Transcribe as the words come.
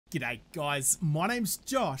G'day guys, my name's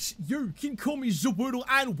Josh, you can call me JaWoodle,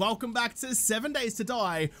 and welcome back to 7 Days to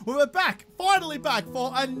Die, where we're back, finally back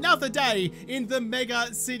for another day in the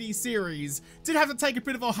Mega City series. Did have to take a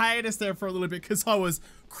bit of a hiatus there for a little bit because I was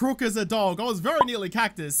crook as a dog. I was very nearly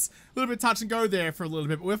cactus, a little bit touch and go there for a little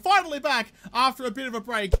bit, but we're finally back after a bit of a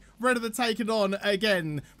break, ready to take it on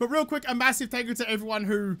again. But real quick, a massive thank you to everyone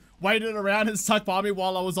who waited around and stuck by me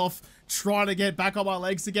while I was off trying to get back on my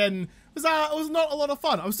legs again. It was not a lot of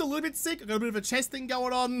fun. I was still a little bit sick. I got a bit of a chest thing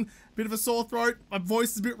going on, a bit of a sore throat. My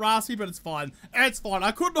voice is a bit raspy, but it's fine. It's fine.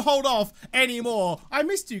 I couldn't hold off anymore. I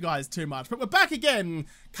missed you guys too much, but we're back again.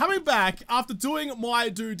 Coming back after doing my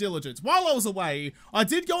due diligence. While I was away, I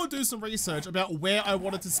did go and do some research about where I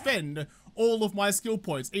wanted to spend all of my skill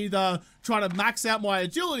points, either trying to max out my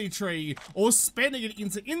agility tree or spending it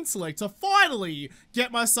into intellect to finally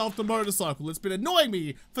get myself the motorcycle. It's been annoying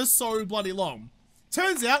me for so bloody long.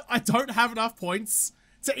 Turns out I don't have enough points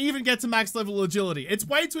to even get to max level agility. It's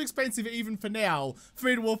way too expensive even for now for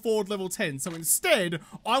me to afford level 10. So instead,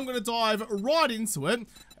 I'm going to dive right into it.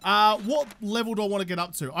 What level do I want to get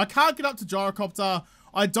up to? I can't get up to gyrocopter.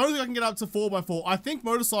 I don't think I can get up to 4x4. I think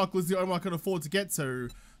motorcycle is the only one I can afford to get to.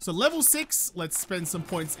 So level 6, let's spend some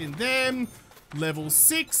points in them. Level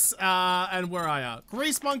 6, and where are ya?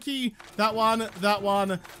 Grease monkey, that one, that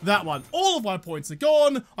one, that one. All of my points are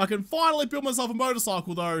gone. I can finally build myself a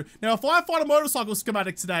motorcycle though. Now if I find a motorcycle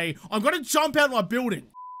schematic today, I'm gonna jump out of my building.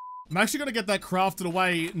 I'm actually gonna get that crafted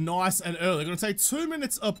away nice and early. Gonna take 2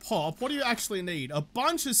 minutes a pop. What do you actually need? A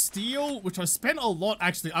bunch of steel, which I spent a lot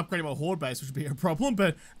actually upgrading my horde base, which would be a problem,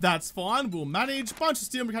 but that's fine. We'll manage. Bunch of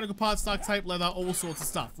steel, mechanical parts, duct tape, leather, all sorts of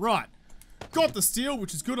stuff. Right. Got the steel,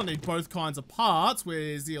 which is good. I need both kinds of parts.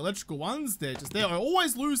 Where's the electrical ones? They're just there. I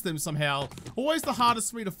always lose them somehow. Always the hardest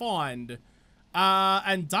for me to find.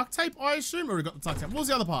 And duct tape, I assume? Or we got the duct tape. What was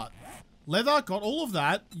the other part? Leather, got all of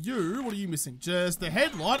that. You, what are you missing? Just the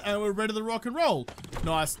headlight, and we're ready to rock and roll.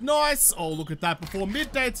 Nice, nice. Oh, look at that. Before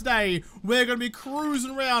midday today, we're going to be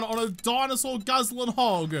cruising around on a dinosaur guzzling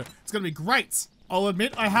hog. It's going to be great. I'll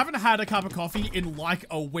admit, I haven't had a cup of coffee in like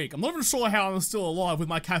a week. I'm not even sure how I'm still alive with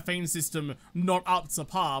my caffeine system not up to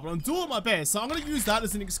par, but I'm doing my best. So I'm going to use that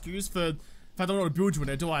as an excuse for I don't know what to build you in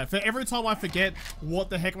there, do I? For every time I forget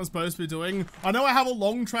what the heck I'm supposed to be doing. I know I have a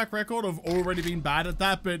long track record of already being bad at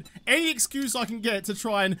that, but any excuse I can get to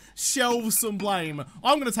try and shelve some blame,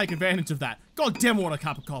 I'm going to take advantage of that. God damn, I want a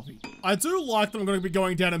cup of coffee. I do like that I'm going to be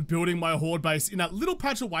going down and building my horde base in that little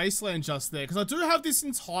patch of wasteland just there, because I do have this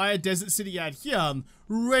entire desert city out here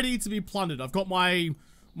ready to be plundered. I've got my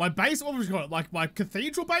base, what have we got? Like my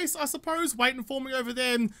cathedral base, I suppose, waiting for me over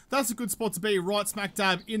there. That's a good spot to be, right smack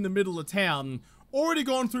dab in the middle of town. Already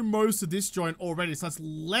gone through most of this joint already, so that's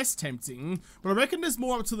less tempting. But I reckon there's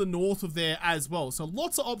more up to the north of there as well. So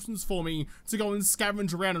lots of options for me to go and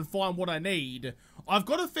scavenge around and find what I need. I've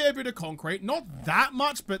got a fair bit of concrete, not that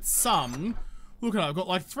much, but some. Look at it, I've got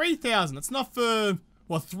like 3,000. That's enough for,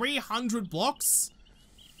 what, 300 blocks?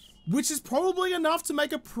 Which is probably enough to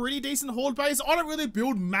make a pretty decent horde base. I don't really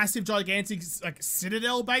build massive, gigantic, like,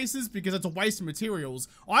 citadel bases because it's a waste of materials.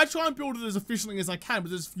 I try and build it as efficiently as I can,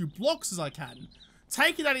 with as few blocks as I can.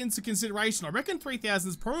 Taking that into consideration, I reckon 3,000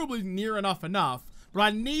 is probably near enough, but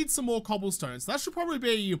I need some more cobblestones. That should probably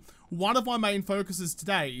be one of my main focuses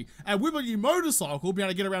today. And with my new motorcycle, being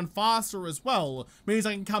able to get around faster as well, means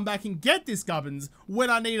I can come back and get this gubbins when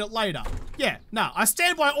I need it later. Yeah, nah, I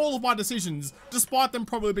stand by all of my decisions, despite them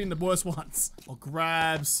probably being the worst ones. I'll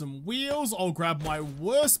grab some wheels. I'll grab my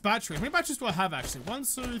worst battery. How many batteries do I have, actually? 1,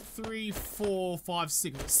 2, 3, 4, 5,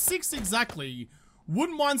 6. 6 exactly.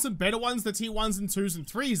 Wouldn't mind some better ones. The tier 1s and 2s and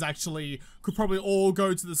 3s actually could probably all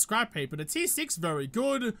go to the scrap heap, but a tier 6, very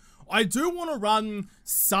good. I do want to run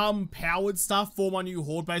some powered stuff for my new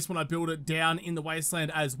horde base when I build it down in the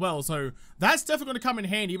wasteland as well, so that's definitely going to come in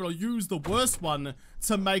handy, but I'll use the worst one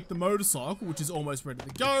to make the motorcycle, which is almost ready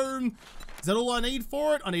to go. Is that all I need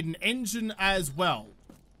for it? I need an engine as well.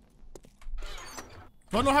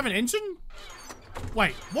 Do I not have an engine?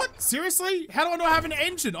 Wait, what? Seriously? How do I not have an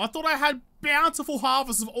engine? I thought I had bountiful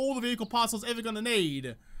harvests of all the vehicle parts I was ever going to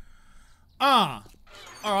need.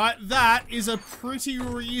 Alright, that is a pretty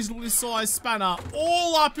reasonably sized spanner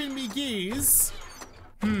all up in me gears.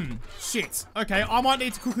 Shit. Okay, I might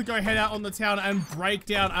need to quickly go head out on the town and break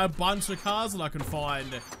down a bunch of cars that I can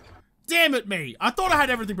find. Damn it me. I thought I had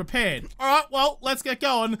everything prepared. Alright, well, let's get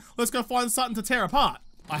going. Let's go find something to tear apart.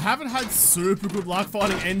 I haven't had super good luck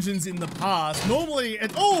finding engines in the past. Normally,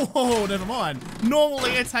 never mind.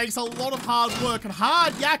 Normally, it takes a lot of hard work and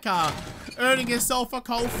hard yakka earning yourself a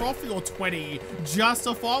cold frothy or 20 just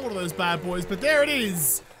to find one of those bad boys, but there it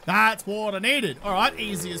is. That's what I needed. All right,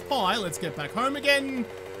 easy as pie. Let's get back home again.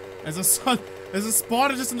 There's a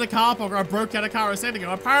spider just in the car park where I broke down a car a second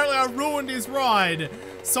ago. Apparently I ruined his ride.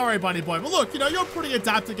 Sorry, buddy boy. But look, you know, you're pretty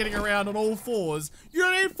adapted getting around on all fours. You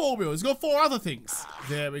don't need 4 wheels. You've got 4 other things.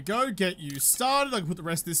 There we go. Get you started. I can put the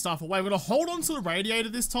rest of this stuff away. I'm going to hold on to the radiator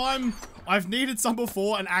this time. I've needed some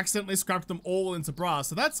before and accidentally scrapped them all into brass.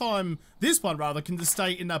 So that time, this one rather, can just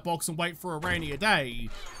stay in that box and wait for a rainier day.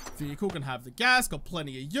 Vehicle can have the gas. Got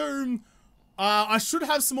plenty of room. I should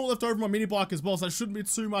have some more left over on my mini bike as well, so it shouldn't be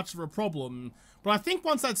too much of a problem. But I think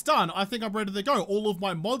once that's done, I think I'm ready to go. All of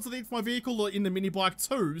my mods I need for my vehicle are in the mini bike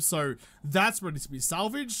too, so that's ready to be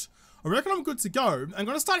salvaged. I reckon I'm good to go. I'm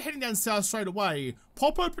going to start heading down south straight away,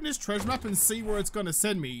 pop open this treasure map and see where it's going to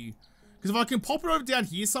send me. Because if I can pop it over down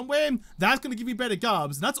here somewhere, that's going to give me better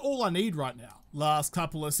gubs, and that's all I need right now. Last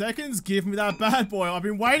couple of seconds, give me that bad boy. I've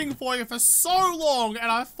been waiting for you for so long, and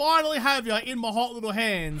I finally have you in my hot little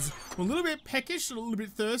hands. I'm a little bit peckish and a little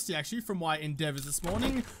bit thirsty, actually, from my endeavors this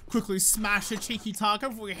morning. Quickly smash a cheeky taco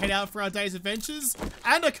before we head out for our day's adventures.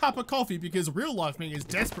 And a cup of coffee, because real life me is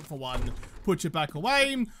desperate for one. Put your back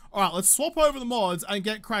away. Alright, let's swap over the mods and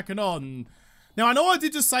get cracking on. Now, I know I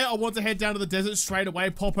did just say I want to head down to the desert straight away,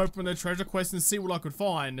 pop open the treasure quest and see what I could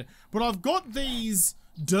find. But I've got these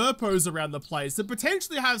derpos around the place that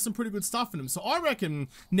potentially have some pretty good stuff in them. So I reckon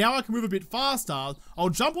now I can move a bit faster. I'll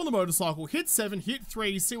jump on the motorcycle, hit 7, hit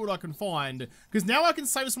 3, see what I can find. Because now I can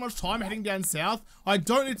save so much time heading down south. I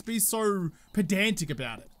don't need to be so pedantic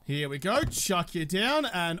about it. Here we go, chuck you down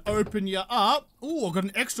and open you up. Oh, I've got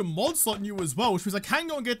an extra mod slot new as well, which means I can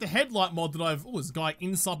go and get the headlight mod that I've... Oh, there's a guy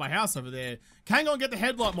inside my house over there. Can go and get the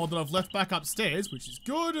headlight mod that I've left back upstairs, which is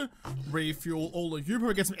good. Refuel all of you.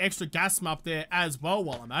 Probably get some extra gas from up there as well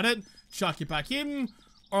while I'm at it. Chuck you back in.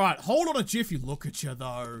 All right, hold on a jiffy. Look at you,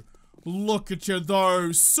 though. Look at you,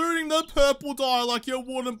 though, suiting the purple dye like you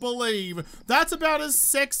wouldn't believe. That's about as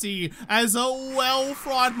sexy as a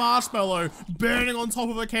well-fried marshmallow burning on top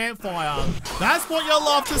of a campfire. That's what you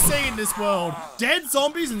love to see in this world. Dead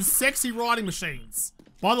zombies and sexy riding machines.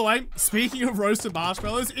 By the way, speaking of roasted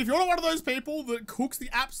marshmallows, if you're not one of those people that cooks the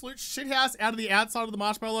absolute shithouse out of the outside of the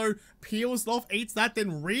marshmallow, peels it off, eats that,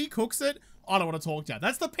 then re-cooks it, I don't want to talk to you.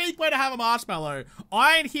 That's the peak way to have a marshmallow.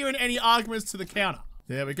 I ain't hearing any arguments to the counter.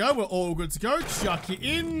 There we go, we're all good to go. Chuck you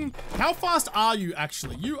in. How fast are you,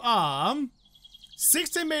 actually? You are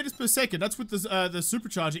 16 meters per second. That's with the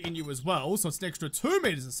supercharger in you as well, so it's an extra 2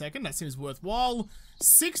 meters a second. That seems worthwhile.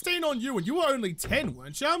 16 on you, and you were only 10,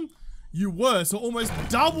 weren't you? You were, so almost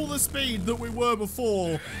double the speed that we were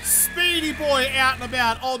before. Speedy boy out and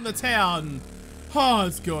about on the town. Oh,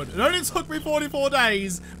 it's good. It only took me 44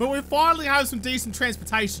 days, but we finally have some decent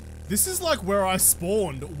transportation. This is like where I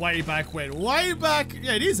spawned way back when. Way back,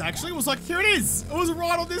 yeah, it is actually. It was like, here it is. It was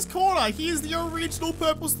right on this corner. Here's the original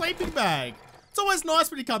purple sleeping bag. It's always nice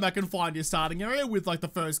when you come back and find your starting area with like the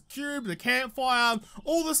first cube, the campfire,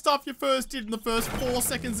 all the stuff you first did in the first 4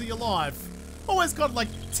 seconds of your life. Always kind of like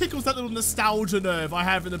tickles that little nostalgia nerve I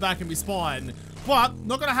have in the back of my spine. But,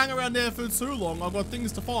 not gonna hang around there for too long. I've got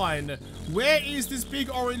things to find. Where is this big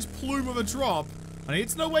orange plume of a drop? I need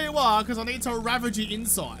to know where you are, because I need to ravage your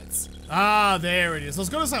insides. Ah, there it is. I was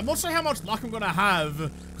going to say, I'm not sure how much luck I'm going to have,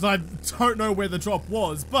 because I don't know where the drop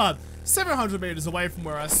was, but 700 meters away from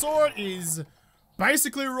where I saw it is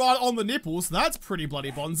basically right on the nipples. So that's pretty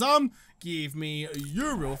bloody bonza. Give me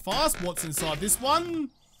you real fast. What's inside this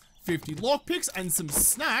one? 50 lockpicks and some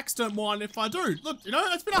snacks. Don't mind if I do. Look, you know,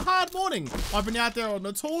 it's been a hard morning. I've been out there on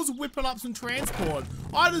the tools whipping up some transport.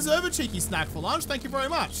 I deserve a cheeky snack for lunch. Thank you very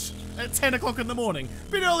much. At 10 o'clock in the morning.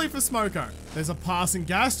 Bit early for Smoko. There's a passing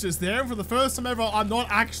gas just there. And for the first time ever, I'm not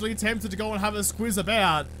actually tempted to go and have a squiz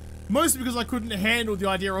about. Mostly because I couldn't handle the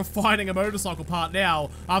idea of finding a motorcycle part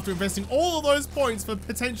now after investing all of those points for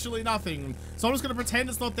potentially nothing. So I'm just going to pretend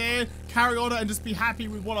it's not there, carry on and just be happy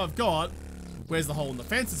with what I've got. Where's the hole in the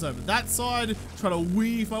fence? It's over that side. Trying to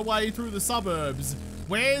weave my way through the suburbs.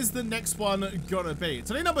 Where's the next one gonna be?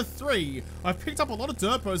 Today number 3. I've picked up a lot of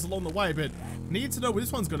derpos along the way, but need to know where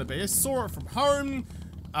this one's gonna be. I saw it from home.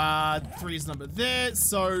 3's number there.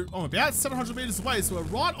 So I'm about 700 meters away, so we're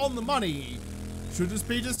right on the money. Should just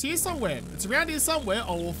be just here somewhere. It's around here somewhere.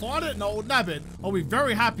 I will find it and I will nab it. I'll be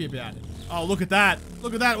very happy about it. Oh, look at that.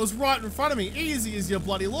 Look at that. It was right in front of me. Easy as you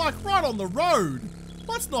bloody like. Right on the road.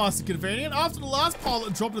 That's nice and convenient. After the last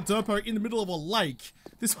pilot dropped a derpo in the middle of a lake,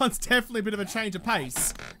 this one's definitely a bit of a change of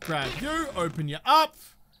pace. Grab you, open you up,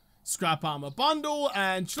 scrap armor bundle,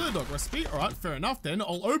 and chili dog recipe. Alright, fair enough then.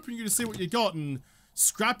 I'll open you to see what you got and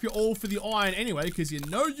scrap you all for the iron anyway, because you're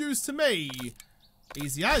no use to me.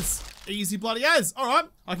 Easy as. Easy bloody as. Alright,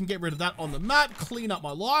 I can get rid of that on the map, clean up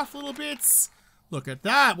my life a little bit. Look at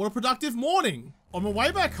that. What a productive morning. On my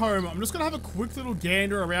way back home, I'm just gonna have a quick little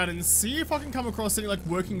gander around and see if I can come across any, like,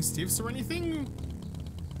 working stiffs or anything.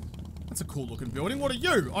 That's a cool looking building. What are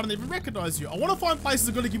you? I don't even recognize you. I want to find places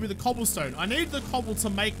that are going to give me the cobblestone. I need the cobble to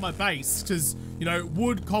make my base because, you know,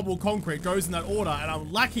 wood, cobble, concrete goes in that order, and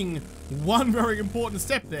I'm lacking one very important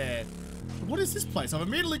step there. What is this place? I've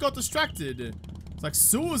immediately got distracted. It's like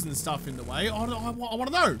sewers and stuff in the way. I want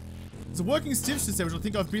to know. There's a working stiff system, which I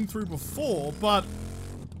think I've been through before, but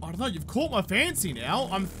I don't know. You've caught my fancy now.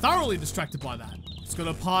 I'm thoroughly distracted by that. Just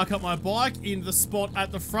gonna park up my bike in the spot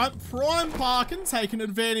at the front. Prime parking, taking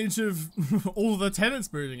advantage of all the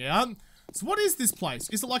tenants moving out. So what is this place?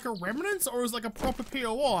 Is it like a remnant or is it like a proper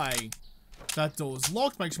POI? That door's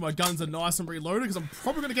locked. Make sure my guns are nice and reloaded because I'm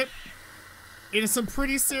probably gonna get into some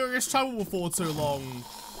pretty serious trouble before too long.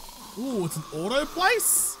 Ooh, it's an auto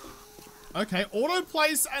place? Okay, auto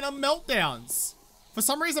place and a meltdowns. For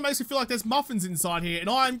some reason it makes me feel like there's muffins inside here and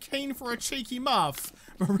I'm keen for a cheeky muff.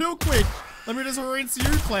 But real quick, let me just rinse you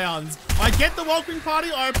clowns. I get the welcoming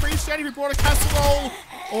party. I appreciate if you brought a casserole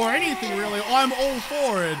or anything really. I'm all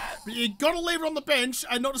for it. But you gotta leave it on the bench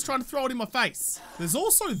and not just try and throw it in my face. There's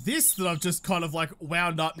also this that I've just kind of like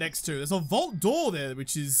wound up next to. There's a vault door there,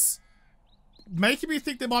 which is making me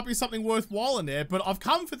think there might be something worthwhile in there, but I've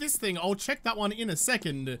come for this thing. I'll check that one in a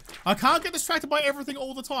second. I can't get distracted by everything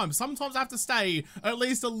all the time. Sometimes I have to stay at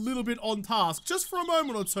least a little bit on task, just for a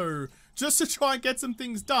moment or two, just to try and get some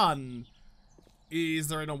things done. Is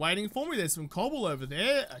there anyone waiting for me? There's some cobble over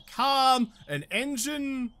there, a car, an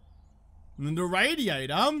engine, and a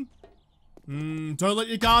radiator. Don't let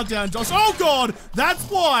your guard down, Josh. Oh God, that's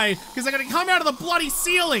why, because they're gonna come out of the bloody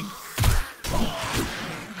ceiling.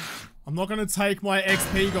 I'm not going to take my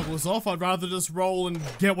XP goggles off. I'd rather just roll and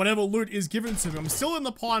get whatever loot is given to me. I'm still in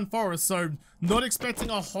the pine forest, so not expecting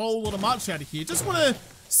a whole lot of much out of here. Just want to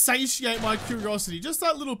satiate my curiosity just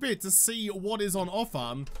that little bit to see what is on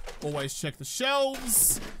offer. Always check the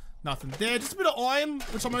shelves. Nothing there. Just a bit of iron,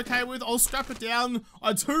 which I'm okay with. I'll scrap it down.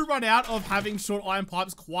 I do run out of having short iron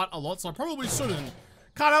pipes quite a lot, so I probably shouldn't.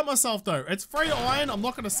 Can't help myself though. It's free iron. I'm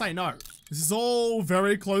not going to say no. This is all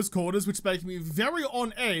very close quarters, which makes me very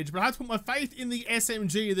on edge, but I have to put my faith in the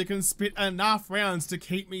SMG that can spit enough rounds to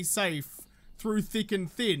keep me safe through thick and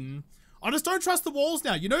thin. I just don't trust the walls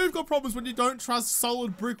now. You know you've got problems when you don't trust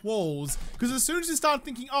solid brick walls, because as soon as you start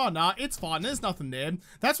thinking, oh nah, it's fine, there's nothing there,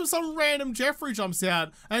 that's when some random Jeffrey jumps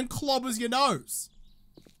out and clobbers your nose.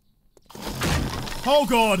 Oh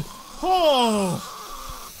God. Oh.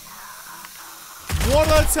 What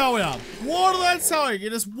did I tell you? What did I tell you?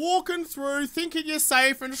 You're just walking through, thinking you're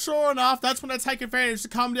safe, and sure enough, that's when they take advantage to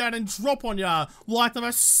come down and drop on you like the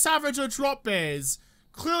most savage of drop bears.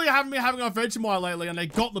 Clearly, I haven't been having a Vegemite lately, and they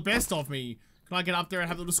got the best of me. Can I get up there and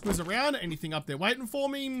have a little squeeze around? Anything up there waiting for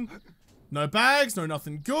me? No bags, no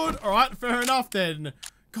nothing good. All right, fair enough then.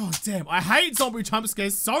 God damn, I hate zombie jump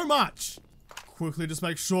scares so much. Quickly just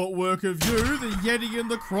make short work of you, the Yeti and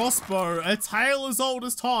the crossbow. A tale as old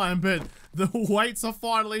as time, but the weights are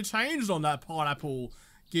finally changed on that pineapple.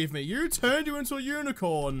 Give me you, turned you into a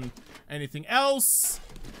unicorn. Anything else?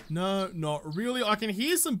 No, not really. I can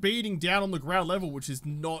hear some beating down on the ground level, which is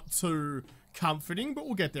not too comforting, but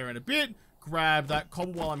we'll get there in a bit. Grab that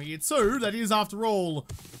cobble while I'm here too. That is, after all,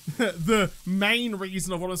 the main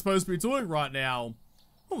reason of what I'm supposed to be doing right now.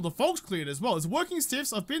 Oh, the fog's cleared as well. It's working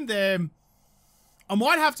stiffs. I've been there. I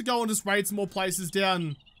might have to go and just raid some more places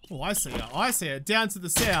down. Oh, I see it. I see it. Down to the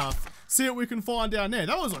south. See what we can find down there.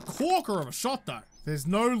 That was a corker of a shot, though. There's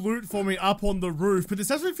no loot for me up on the roof, but this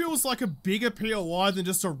definitely feels like a bigger POI than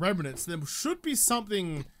just a remnant. So there should be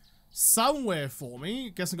something somewhere for me.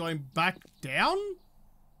 Guess I'm going back down?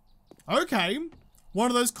 Okay. One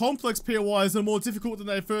of those complex POIs that are more difficult than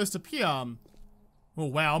they first appear. Oh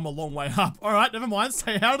wow, I'm a long way up. Alright, never mind.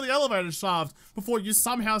 Stay out of the elevator shaft before you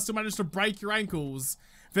somehow still manage to break your ankles.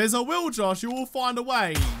 If there's a will, Josh, you will find a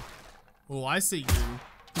way. Oh, I see you.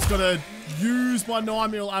 Just gotta use my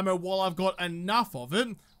 9mm ammo while I've got enough of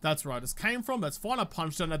it. That's where I just came from. That's fine. I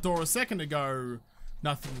punched down that door a second ago.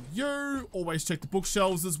 Nothing with you. Always check the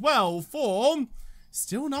bookshelves as well for...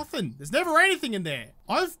 Still nothing. There's never anything in there.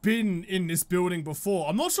 I've been in this building before.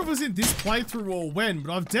 I'm not sure if it was in this playthrough or when,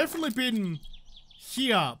 but I've definitely been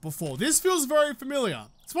here before. This feels very familiar.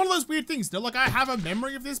 It's one of those weird things, you know? Like, I have a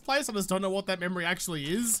memory of this place. I just don't know what that memory actually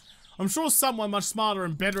is. I'm sure someone much smarter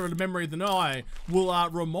and better at a memory than I will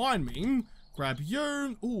remind me. Grab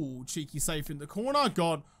you. Ooh, cheeky safe in the corner.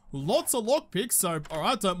 Got lots of lockpicks, so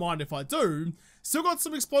alright, don't mind if I do. Still got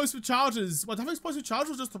some explosive charges. Wait, do I have explosive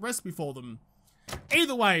charges or just the recipe for them?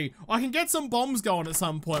 Either way, I can get some bombs going at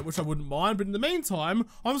some point, which I wouldn't mind, but in the meantime,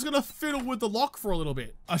 I'm just gonna fiddle with the lock for a little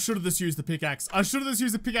bit. I should have just used the pickaxe. I should have just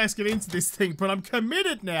used the pickaxe to get into this thing, but I'm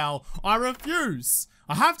committed now. I refuse.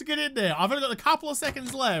 I have to get in there. I've only got a couple of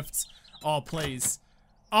seconds left. Oh, please.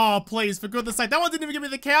 Oh, please, for goodness sake. That one didn't even give me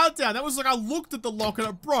the countdown. That was like I looked at the lock and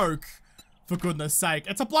it broke. For goodness sake.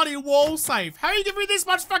 It's a bloody wall safe. How are you giving me this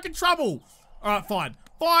much fucking trouble? Alright, fine.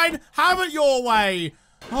 Fine. Have it your way.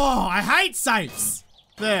 Oh, I hate safes.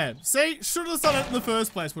 There. See? Should have done it in the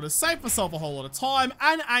first place. Would have saved myself a whole lot of time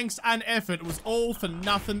and angst and effort. It was all for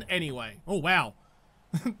nothing anyway. Oh, wow.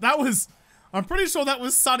 That was... I'm pretty sure that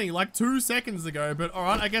was sunny like 2 seconds ago. But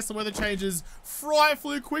alright, I guess the weather changes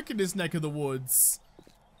frightfully quick in this neck of the woods.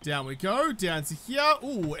 Down we go. Down to here.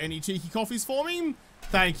 Ooh, any cheeky coffees for me?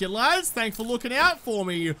 Thank you, lads. Thanks for looking out for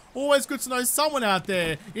me. Always good to know someone out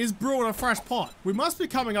there is brewing a fresh pot. We must be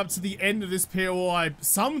coming up to the end of this POI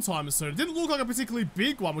sometime soon. It didn't look like a particularly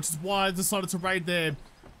big one, which is why I decided to raid there,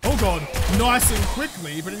 oh god, nice and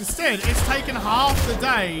quickly. But instead, it's taken half the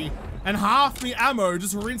day and half the ammo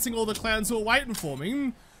just rinsing all the clowns who are waiting for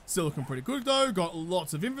me. Still looking pretty good, though. Got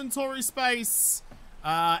lots of inventory space.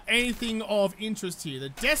 Anything of interest here? The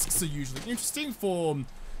desks are usually interesting for...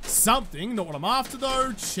 something, not what I'm after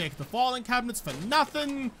though. Check the filing cabinets for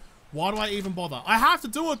nothing. Why do I even bother? I have to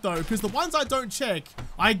do it though, because the ones I don't check,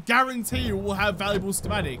 I guarantee you will have valuable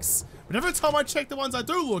schematics. But every time I check the ones I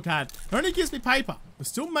do look at, it only gives me paper. We're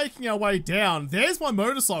still making our way down. There's my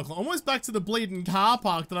motorcycle, almost back to the bleeding car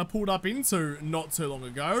park that I pulled up into not too long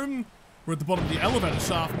ago. We're at the bottom of the elevator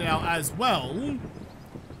shaft now as well.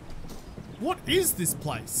 What is this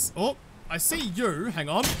place? Oh, I see you. Hang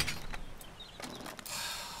on.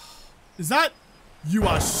 Is that... You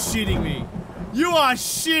are shitting me. You are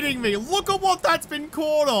shitting me. Look at what that's been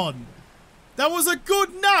caught on. That was a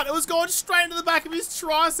good nut. It was going straight into the back of his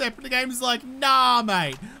tricep. And the game is like, nah,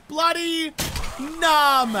 mate. Bloody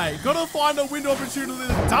nah, mate. Gotta find a window opportunity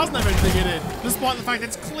that doesn't have anything in it. Despite the fact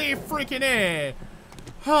it's clear freaking air.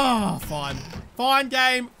 Ah, fine. Fine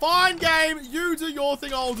game. Fine game. You do your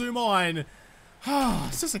thing, I'll do mine.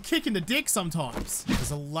 It's just a kick in the dick sometimes. There's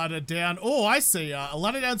a ladder down. Oh, I see. A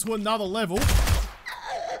ladder down to another level.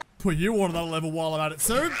 Put you on another level while I'm at it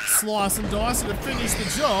soon. Slice and dice to finish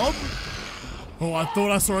the job. Oh, I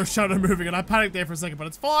thought I saw a shadow moving and I panicked there for a second, but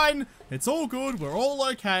it's fine. It's all good. We're all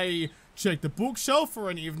okay. Check the bookshelf for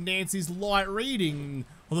any of Nancy's light reading.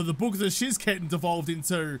 Although the books that she's getting devolved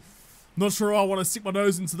into. Not sure I want to stick my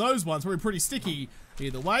nose into those ones. Probably pretty sticky.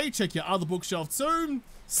 Either way, check your other bookshelf soon.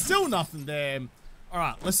 Still nothing there.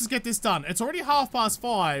 Alright, let's just get this done. It's already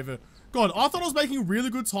 5:30. God, I thought I was making really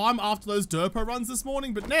good time after those derpo runs this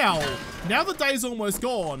morning, but now the day's almost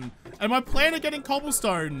gone, and my plan of getting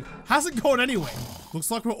cobblestone hasn't gone anywhere.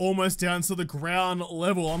 Looks like we're almost down to the ground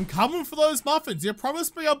level. I'm coming for those muffins. You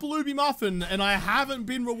promised me a blueberry muffin, and I haven't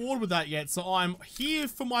been rewarded with that yet, so I'm here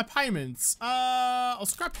for my payments. I'll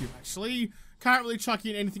scrap you, actually. Can't really chuck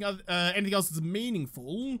in anything else that's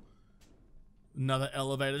meaningful. Another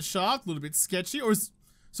elevator shaft, a little bit sketchy.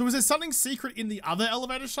 So is there something secret in the other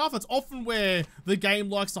elevator shaft? That's often where the game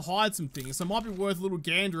likes to hide some things. So it might be worth a little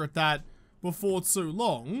gander at that before too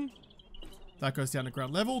long. That goes down to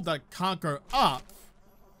ground level. That can't go up.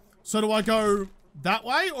 So do I go that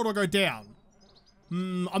way or do I go down?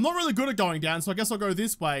 I'm not really good at going down, so I guess I'll go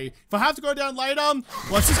this way. If I have to go down later, well,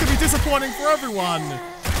 it's just gonna be disappointing for everyone.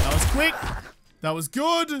 That was quick. That was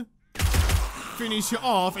good. Finish you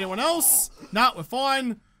off. Anyone else? Nah, we're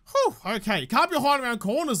fine. Whew, okay. Can't be hiding around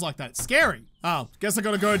corners like that. It's scary. Oh, guess I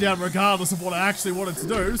gotta go down regardless of what I actually wanted to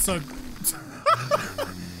do, so...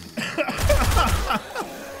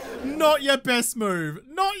 Not your best move.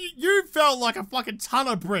 You felt like a fucking ton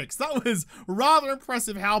of bricks. That was rather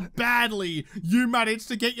impressive how badly you managed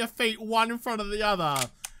to get your feet one in front of the other.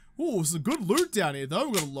 Ooh, some good loot down here though.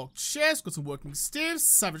 We've got a locked chest, got some working stiffs,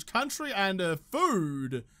 savage country, and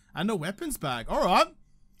food. And a weapons bag. Alright.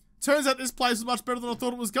 Turns out this place is much better than I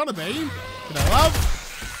thought it was gonna be. G'day,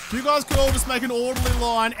 love. You guys could all just make an orderly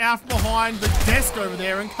line out from behind the desk over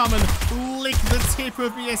there and come and lick the tip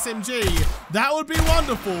of the SMG. That would be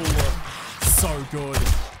wonderful. So good.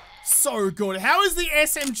 So good. How is the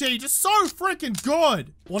SMG just so freaking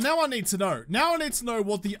good? Well, now I need to know. Now I need to know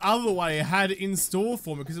what the other way had in store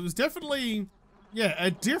for me, because it was definitely, yeah,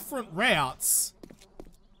 a different route.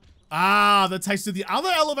 Ah, that takes to the other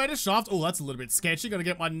elevator shaft. Oh, that's a little bit sketchy. Gonna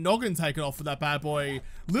get my noggin taken off for that bad boy.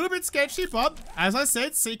 Little bit sketchy, but as I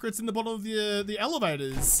said, secrets in the bottom of the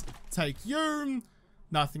elevators. Take you.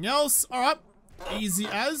 Nothing else. All right. Easy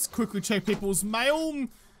as. Quickly check people's mail.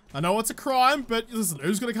 I know it's a crime, but listen,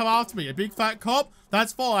 who's going to come after me? A big fat cop?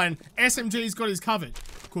 That's fine. SMG's got his covered.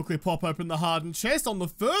 Quickly pop open the hardened chest on the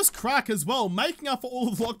first crack as well, making up for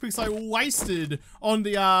all the lockpicks I wasted on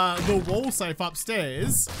the wall safe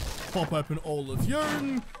upstairs. Pop open all of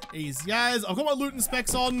you. Easy as. I've got my loot and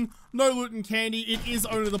specs on. No loot and candy. It is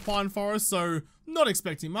only the pine forest, so not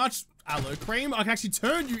expecting much. Aloe cream. I can actually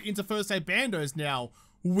turn you into first aid bandos now,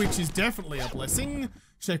 which is definitely a blessing.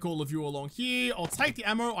 Check all of you along here. I'll take the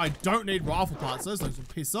ammo. I don't need rifle parts, so those will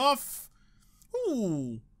piss off.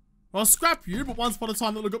 Ooh. I'll scrap you, but once upon a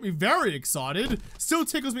time that would have got me very excited. Still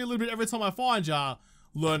tickles me a little bit every time I find ya.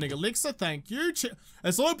 Learning elixir, thank you.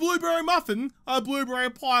 It's not a blueberry muffin, a blueberry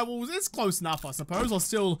pie. Well, it's close enough, I suppose. I'll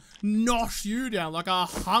still nosh you down like a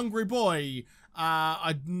hungry boy.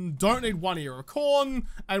 I don't need one ear of corn.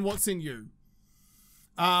 And what's in you?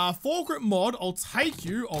 Foregrip mod, I'll take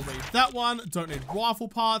you. I'll read that one. Don't need rifle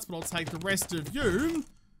parts, but I'll take the rest of you.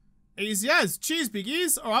 Easy as. Cheers,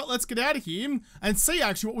 biggies. Alright, let's get out of here and see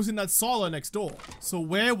actually what was in that silo next door. So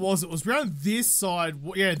where was it? It was around this side.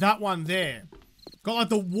 Yeah, that one there. Got like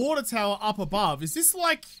the water tower up above. Is this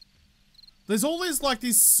like... There's all these like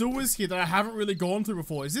these sewers here that I haven't really gone through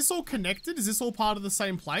before. Is this all connected? Is this all part of the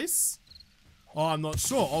same place? Oh, I'm not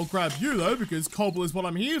sure. I'll grab you though because cobble is what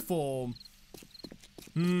I'm here for.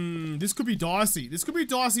 This could be dicey. This could be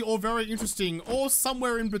dicey or very interesting or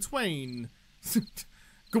somewhere in between.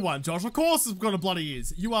 Good one, Josh. Of course it's got a bloody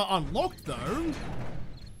ears. You are unlocked though.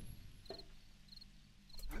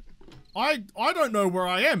 I don't know where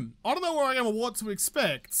I am. I don't know where I am or what to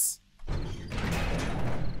expect.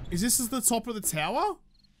 Is this the top of the tower?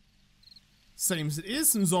 Seems it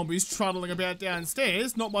is. Some zombies trundling about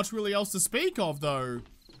downstairs. Not much really else to speak of though.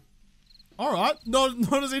 Alright,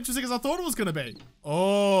 not as interesting as I thought it was gonna be.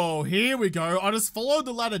 Oh, here we go. I just followed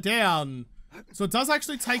the ladder down. So it does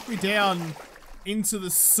actually take me down into the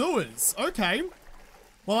sewers. Okay.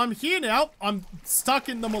 Well, I'm here now. I'm stuck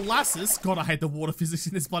in the molasses. God, I hate the water physics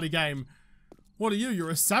in this bloody game. What are you? You're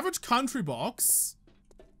a savage country box.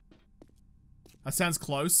 That sounds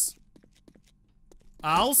close.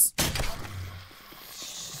 Owls.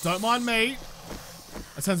 Don't mind me.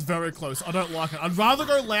 That sounds very close. I don't like it. I'd rather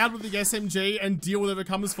go loud with the SMG and deal with whatever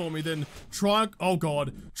comes for me than try and, oh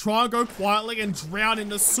god, try and go quietly and drown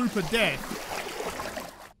into super death.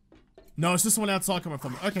 No, it's just someone outside coming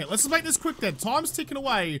from me. Okay, let's just make this quick then. Time's ticking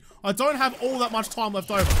away. I don't have all that much time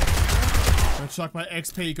left over. I'm gonna chuck my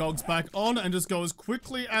XP gogs back on and just go as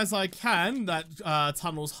quickly as I can. That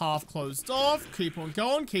tunnel's half closed off. Keep on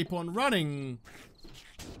going, keep on running.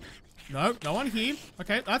 No, no one here.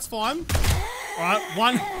 Okay, that's fine. Alright,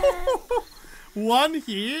 one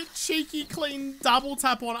here. Cheeky, clean double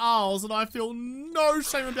tap on R's, and I feel no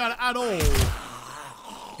shame about it at all.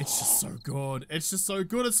 It's just so good. It's just so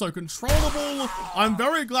good. It's so controllable. I'm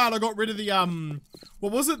very glad I got rid of the,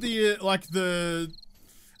 what was it? The,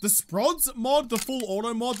 the Sprods mod, the full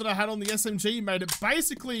auto mod that I had on the SMG made it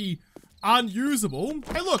basically unusable.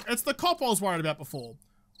 Hey, look, it's the cop I was worried about before.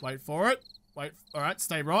 Wait for it. Wait, all right,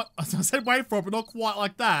 stay right. I said wait for it, but not quite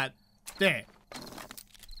like that. There.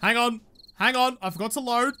 Hang on. Hang on. I forgot to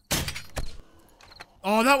load.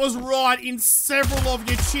 Oh, that was right in several of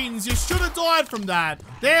your chins. You should have died from that.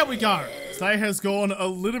 There we go. Today has gone a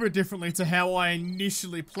little bit differently to how I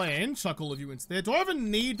initially planned. Chuck all of you into there. Do I even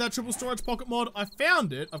need that triple storage pocket mod? I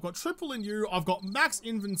found it. I've got triple in you. I've got max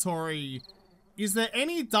inventory. Is there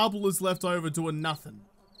any doublers left over doing nothing?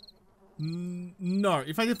 No.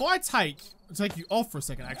 If I take you off for a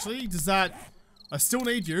second, actually, does that... I still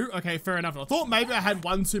need you. Okay, fair enough. I thought maybe I had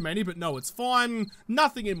one too many, but no, it's fine.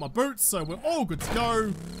 Nothing in my boots, so we're all good to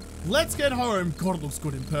go. Let's get home. God, it looks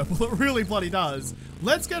good in purple. It really bloody does.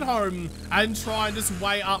 Let's get home and try and just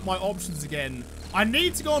weigh up my options again. I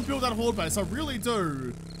need to go and build that horde base. I really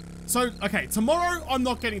do. So, okay, tomorrow I'm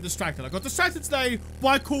not getting distracted. I got distracted today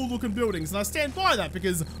by cool looking buildings, and I stand by that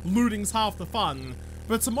because looting's half the fun.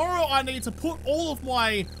 But tomorrow I need to put all of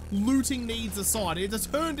my looting needs aside. I need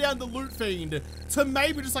to turn down the loot fiend to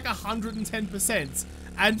maybe just like 110%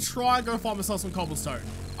 and try and go find myself some cobblestone.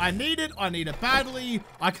 I need it badly.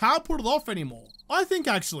 I can't put it off anymore. I think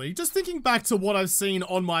actually, just thinking back to what I've seen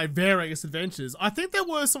on my various adventures, I think there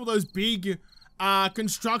were some of those big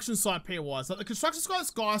construction site POIs, like the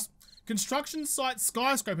construction site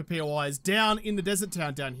skyscraper POIs down in the desert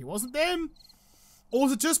town down here, wasn't there? Or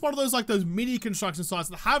is it just one of those, like, those mini construction sites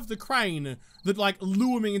that have the crane that, like,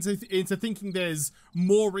 lure me into thinking there's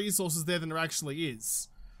more resources there than there actually is?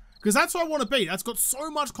 Because that's where I want to be. That's got so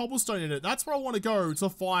much cobblestone in it. That's where I want to go to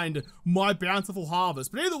find my bountiful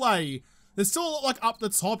harvest. But either way, there's still a lot, like, up the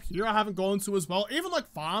top here I haven't gone to as well. Even, like,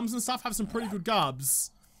 farms and stuff have some pretty good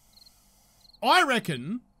gubs. I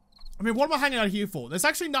reckon I mean, what am I hanging out here for? There's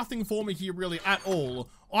actually nothing for me here really at all.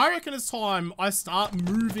 I reckon it's time I start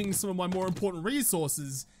moving some of my more important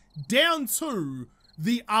resources down to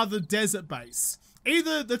the other desert base.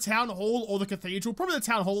 Either the town hall or the cathedral. Probably the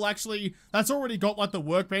town hall, actually. That's already got, like, the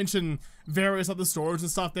workbench and various other storage and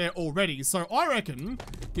stuff there already. So I reckon,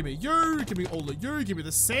 give me you, give me all of you, give me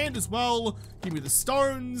the sand as well, give me the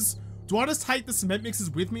stones. Do I just take the cement mixers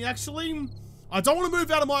with me, actually? I don't want to move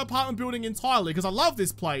out of my apartment building entirely because I love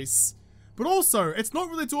this place. But also, it's not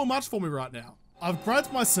really doing much for me right now. I've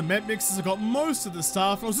grabbed my cement mixers, I got most of the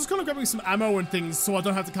stuff. I was just kind of grabbing some ammo and things so I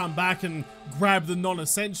don't have to come back and grab the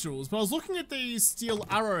non-essentials. But I was looking at these steel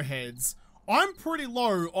arrowheads. I'm pretty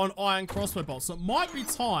low on iron crossbow bolts, so it might be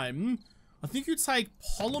time. I think you take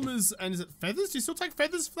polymers and is it feathers? Do you still take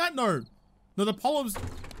feathers for that? No. No, the polymers,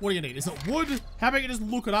 what do you need? Is it wood? How about you just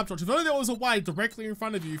look it up, Josh? If only there was a way directly in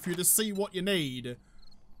front of you for you to see what you need.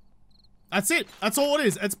 That's it. That's all it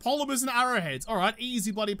is. It's polymers and arrowheads. All right,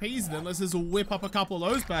 easy bloody peasy then. Let's just whip up a couple of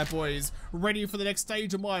those bad boys. Ready for the next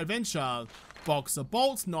stage of my adventure. Box of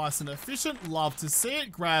bolts, nice and efficient. Love to see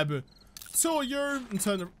it. Grab two of you and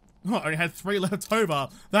turn the... Oh, I only had 3 left over.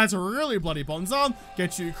 That's really bloody bonza.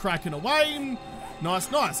 Get you cracking away.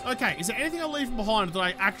 Nice, nice. Okay, is there anything I'm leaving behind that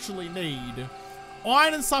I actually need?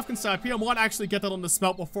 Iron and stuff can stay up here. I might actually get that on the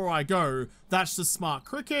smelt before I go. That's just smart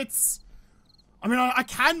crickets. I mean, I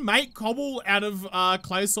can make cobble out of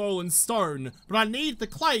clay soil and stone, but I need the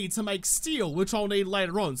clay to make steel, which I'll need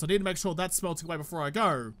later on, so I need to make sure that's smelting away before I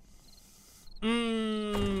go.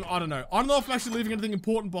 I don't know. I don't know if I'm actually leaving anything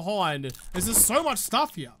important behind. There's just so much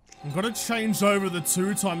stuff here. I'm gonna change over the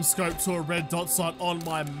 2x scope to a red dot sight on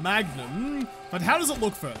my Magnum, but how does it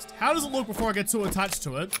look first? How does it look before I get too attached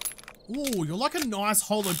to it? Ooh, you're like a nice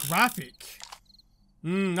holographic.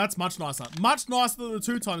 That's much nicer. Much nicer than the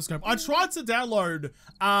 2x scope. I tried to download,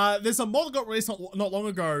 there's a mod that got released not long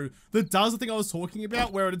ago that does the thing I was talking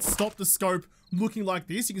about where it had stopped the scope looking like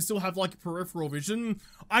this. You can still have like peripheral vision.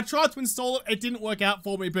 I tried to install it. It didn't work out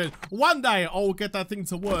for me, but one day I'll get that thing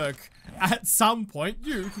to work at some point.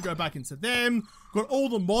 You can go back into them. Got all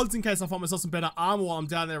the mods in case I find myself some better armor while I'm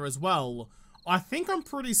down there as well. I think I'm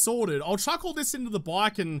pretty sorted. I'll chuck all this into the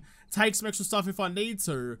bike and take some extra stuff if I need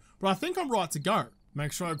to, but I think I'm right to go.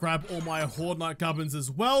 Make sure I grab all my Horde Night Gubbins as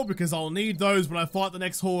well, because I'll need those when I fight the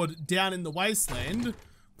next Horde down in the Wasteland.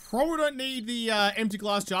 Probably don't need the empty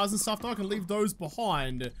glass jars and stuff though, I can leave those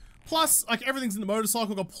behind. Plus, like everything's in the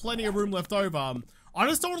motorcycle, I've got plenty of room left over. I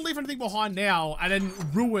just don't want to leave anything behind now and then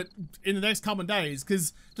ruin it in the next coming days,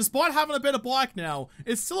 because despite having a better bike now,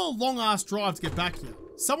 it's still a long ass drive to get back here.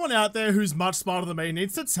 Someone out there who's much smarter than me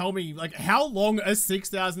needs to tell me, like, how long a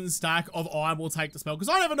 6,000 stack of iron will take to smelt,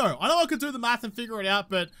 because I never know. I know I could do the math and figure it out,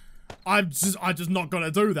 but I'm just not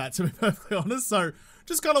gonna do that, to be perfectly honest. So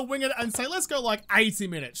just gotta wing it and say, let's go like 80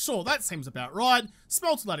 minutes. Sure, that seems about right.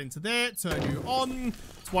 Smelt that into there, turn you on.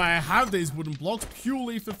 That's why I have these wooden blocks,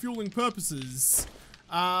 purely for fueling purposes.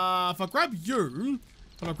 If I grab you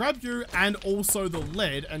and also the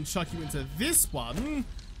lead and chuck you into this one,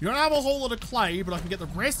 you don't have a whole lot of clay, but I can get the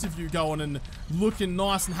rest of you going and looking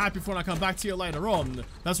nice and happy for when I come back to you later on.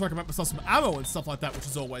 That's where I can make myself some ammo and stuff like that, which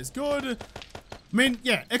is always good. I mean,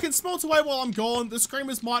 yeah, it can smelt away while I'm gone. The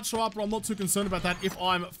screamers might show up, but I'm not too concerned about that if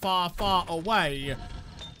I'm far, far away.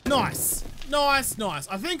 Nice. Nice, nice.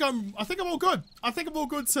 I think I'm all good. I think I'm all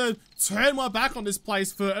good to turn my back on this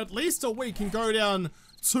place for at least a week and go down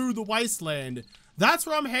to the Wasteland. That's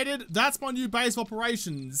where I'm headed. That's my new base of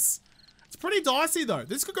operations. It's pretty dicey though.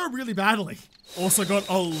 This could go really badly. Also got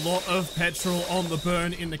a lot of petrol on the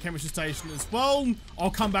burn in the chemistry station as well.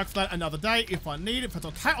 I'll come back for that another day if I need it.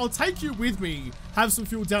 In fact, I'll take you with me. Have some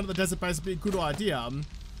fuel down at the desert base would be a good idea. All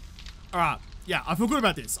right. Yeah, I feel good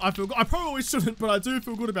about this. I probably shouldn't, but I do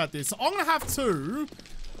feel good about this. So I'm gonna have to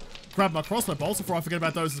grab my crossbow bolts before I forget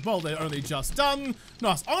about those as well. They're only just done.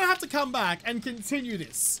 Nice. I'm gonna have to come back and continue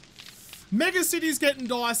this. Mega City's getting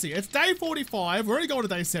dicey. It's day 45. We're only going to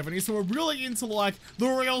day 70, so we're really into like the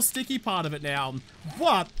real sticky part of it now.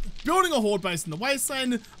 But building a horde base in the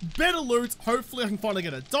Wasteland, better loot. Hopefully I can finally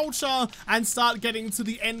get a Dolce and start getting to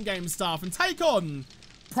the end game stuff and take on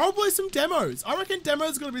probably some demos. I reckon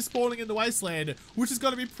demos are going to be spawning in the Wasteland, which is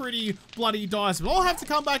going to be pretty bloody dicey. But I'll have to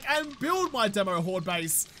come back and build my demo horde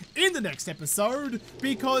base in the next episode,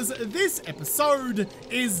 because this episode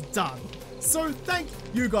is done. So thank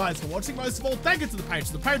you guys for watching. Most of all, thank you to the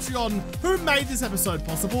patrons of the Patreon who made this episode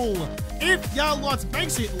possible. If y'all liked, make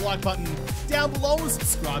sure you hit the like button down below and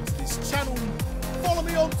subscribe to this channel. Follow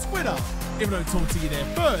me on Twitter. If I don't talk to you there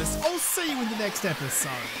first, I'll see you in the next episode.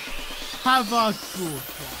 Have a good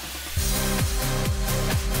one.